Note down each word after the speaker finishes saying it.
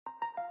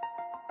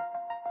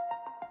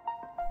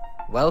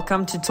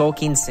Welcome to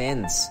Talking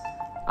Sense.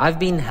 I've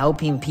been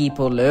helping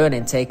people learn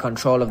and take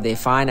control of their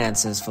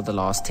finances for the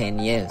last 10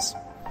 years.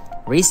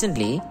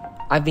 Recently,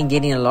 I've been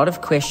getting a lot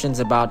of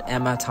questions about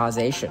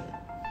amortization.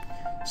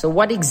 So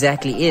what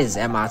exactly is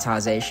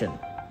amortization?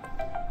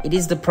 It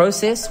is the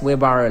process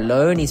whereby a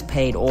loan is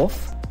paid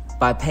off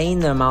by paying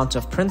the amount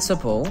of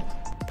principal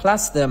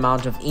plus the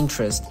amount of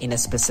interest in a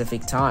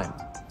specific time.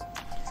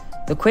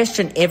 The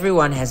question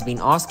everyone has been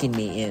asking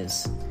me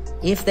is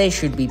if they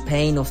should be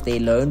paying off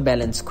their loan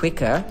balance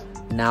quicker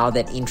now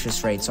that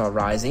interest rates are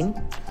rising,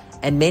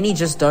 and many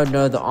just don't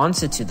know the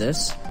answer to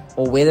this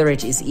or whether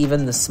it is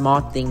even the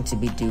smart thing to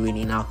be doing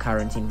in our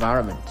current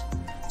environment.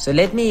 So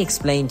let me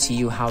explain to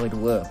you how it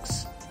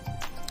works.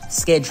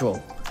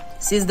 Schedule.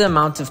 This is the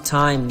amount of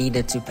time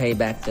needed to pay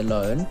back the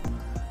loan.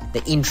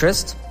 The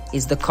interest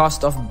is the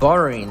cost of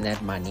borrowing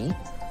that money,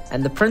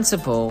 and the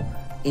principal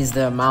is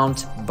the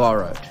amount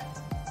borrowed.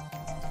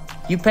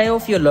 You pay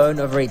off your loan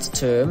over its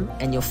term,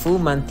 and your full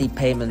monthly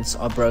payments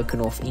are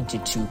broken off into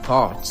two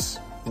parts.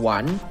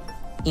 1.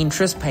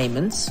 Interest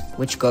payments,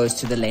 which goes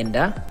to the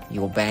lender,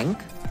 your bank.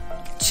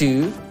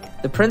 2.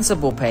 The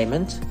principal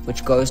payment,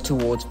 which goes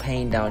towards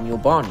paying down your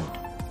bond.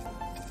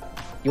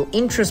 Your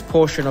interest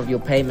portion of your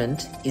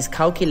payment is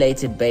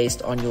calculated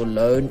based on your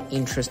loan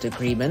interest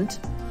agreement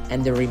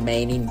and the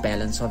remaining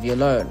balance of your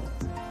loan.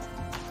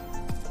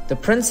 The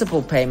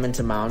principal payment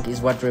amount is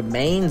what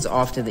remains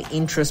after the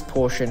interest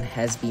portion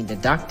has been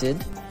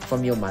deducted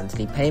from your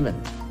monthly payment.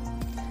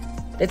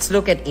 Let's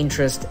look at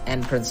interest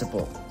and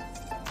principal.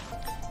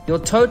 Your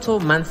total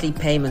monthly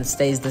payment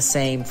stays the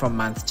same from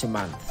month to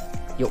month.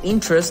 Your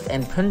interest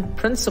and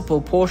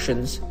principal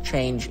portions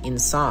change in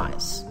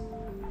size.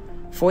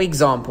 For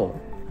example,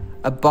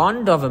 a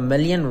bond of R1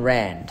 million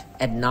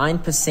at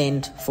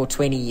 9% for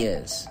 20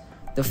 years.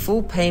 The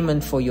full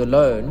payment for your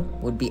loan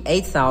would be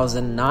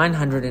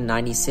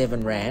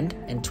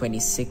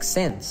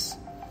R8,997.26.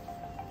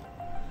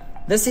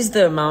 This is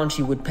the amount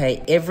you would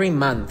pay every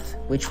month,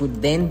 which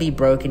would then be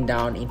broken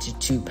down into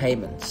two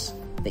payments,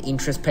 the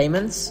interest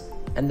payments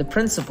and the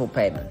principal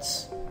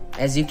payments,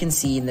 as you can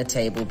see in the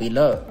table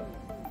below.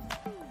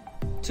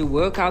 To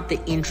work out the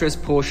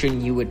interest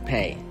portion you would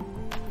pay,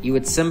 you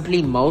would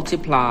simply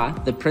multiply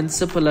the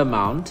principal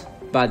amount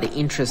by the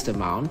interest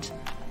amount,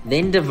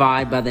 then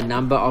divide by the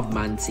number of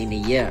months in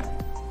a year.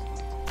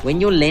 When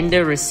your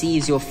lender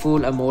receives your full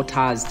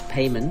amortized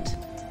payment,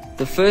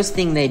 the first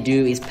thing they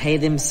do is pay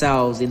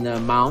themselves in the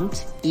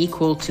amount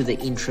equal to the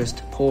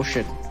interest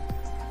portion.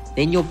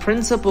 Then your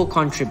principal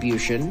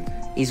contribution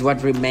is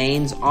what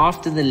remains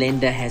after the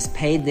lender has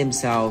paid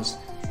themselves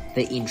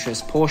the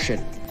interest portion,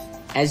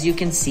 as you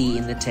can see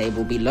in the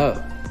table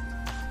below.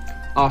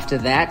 After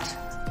that,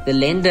 the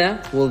lender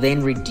will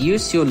then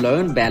reduce your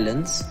loan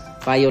balance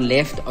by your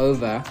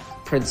leftover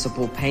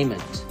principal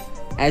payment,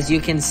 as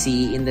you can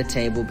see in the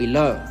table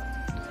below.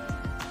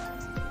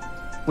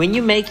 When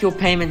you make your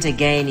payment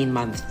again in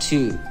month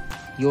 2,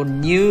 your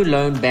new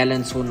loan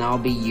balance will now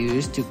be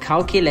used to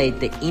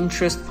calculate the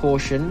interest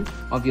portion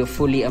of your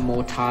fully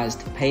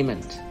amortized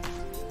payment.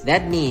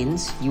 That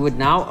means you would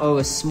now owe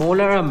a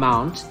smaller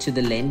amount to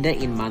the lender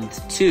in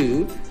month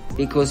 2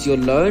 because your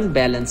loan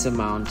balance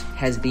amount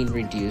has been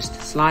reduced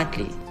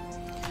slightly.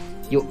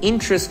 Your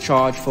interest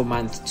charge for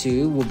month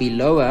 2 will be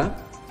lower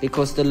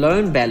because the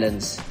loan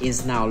balance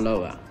is now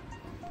lower,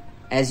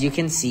 as you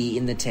can see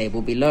in the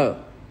table below.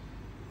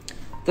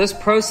 This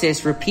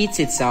process repeats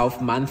itself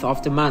month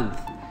after month,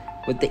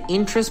 with the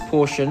interest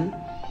portion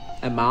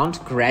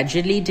amount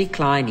gradually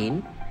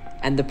declining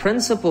and the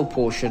principal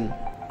portion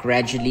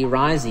gradually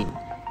rising,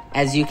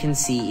 as you can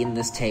see in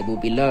this table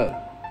below.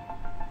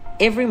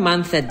 Every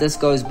month that this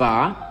goes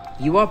by,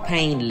 you are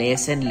paying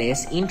less and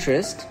less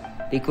interest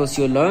because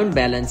your loan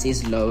balance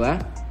is lower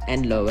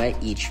and lower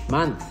each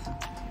month.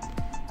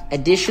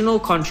 Additional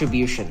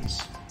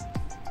contributions.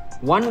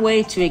 One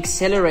way to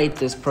accelerate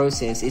this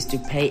process is to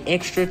pay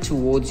extra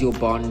towards your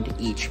bond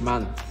each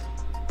month,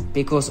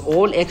 because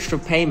all extra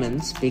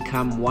payments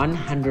become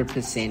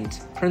 100%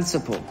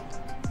 principal,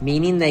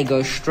 meaning they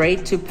go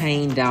straight to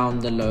paying down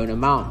the loan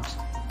amount.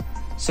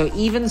 So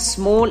even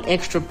small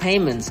extra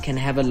payments can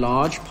have a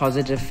large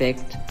positive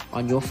effect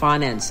on your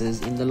finances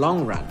in the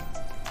long run.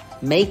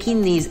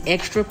 Making these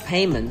extra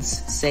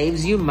payments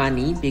saves you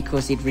money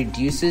because it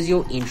reduces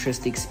your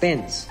interest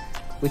expense,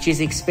 which is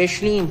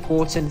especially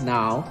important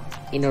now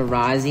in a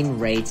rising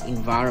rate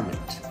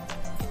environment.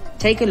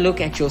 Take a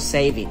look at your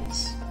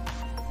savings.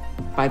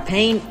 By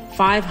paying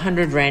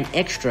R500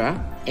 extra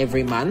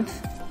every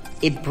month,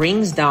 it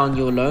brings down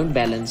your loan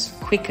balance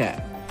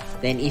quicker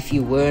than if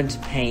you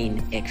weren't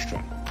paying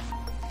extra.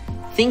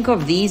 Think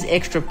of these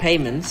extra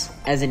payments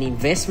as an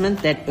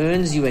investment that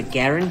earns you a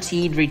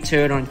guaranteed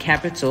return on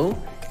capital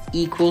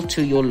equal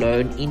to your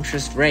loan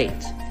interest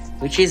rate,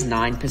 which is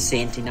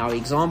 9% in our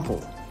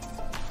example.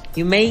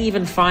 You may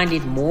even find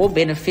it more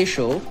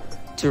beneficial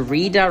to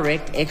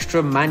redirect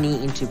extra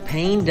money into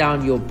paying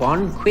down your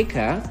bond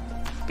quicker,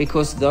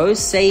 because those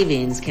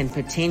savings can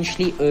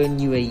potentially earn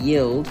you a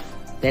yield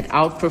that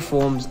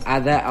outperforms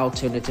other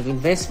alternative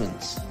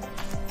investments.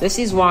 This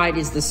is why it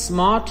is the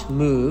smart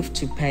move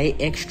to pay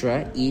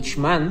extra each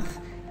month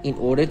in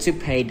order to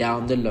pay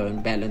down the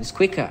loan balance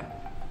quicker.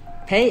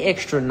 Pay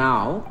extra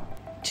now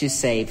to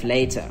save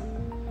later.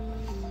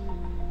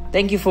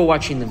 Thank you for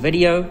watching the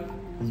video.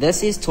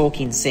 This is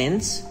Talking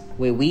Sense,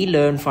 where we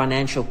learn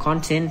financial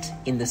content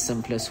in the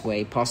simplest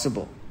way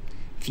possible.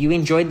 If you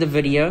enjoyed the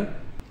video,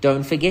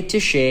 don't forget to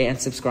share and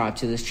subscribe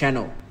to this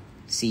channel.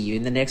 See you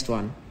in the next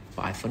one.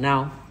 Bye for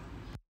now.